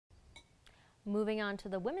Moving on to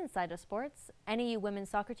the women's side of sports, NAU women's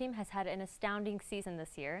soccer team has had an astounding season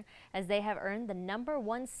this year as they have earned the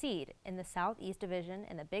 #1 seed in the Southeast Division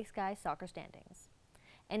in the Big Sky soccer standings.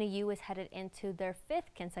 NAU is headed into their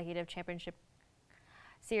 5th consecutive championship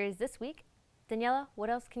series this week. Daniela,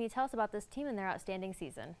 what else can you tell us about this team and their outstanding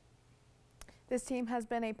season? This team has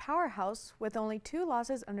been a powerhouse with only 2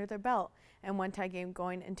 losses under their belt and 1 tie game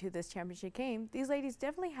going into this championship game. These ladies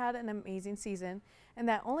definitely had an amazing season, and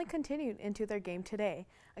that only continued into their game today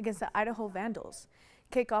against the Idaho Vandals.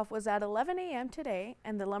 Kickoff was at 11 a.m. today,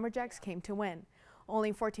 and the Lumberjacks came to win.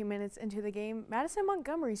 Only 14 minutes into the game, Madison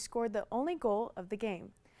Montgomery scored the only goal of the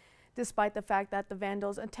game. Despite the fact that the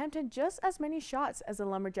Vandals attempted just as many shots as the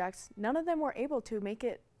Lumberjacks, none of them were able to make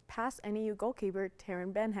it past NAU goalkeeper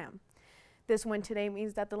Taryn Benham. This win today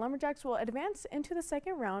means that the Lumberjacks will advance into the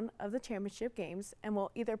 2nd round of the championship games and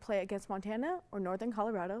will either play against Montana or Northern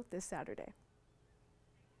Colorado this Saturday.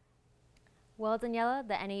 Well, Daniela,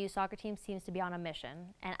 the NAU soccer team seems to be on a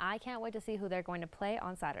mission, and I can't wait to see who they're going to play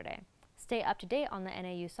on Saturday. Stay up to date on the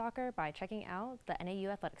NAU soccer by checking out the NAU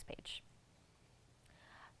Athletics page.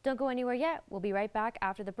 Don't go anywhere yet. We'll be right back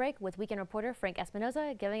after the break with weekend reporter Frank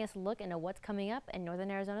Espinoza giving us a look into what's coming up in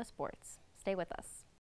Northern Arizona sports. Stay with us.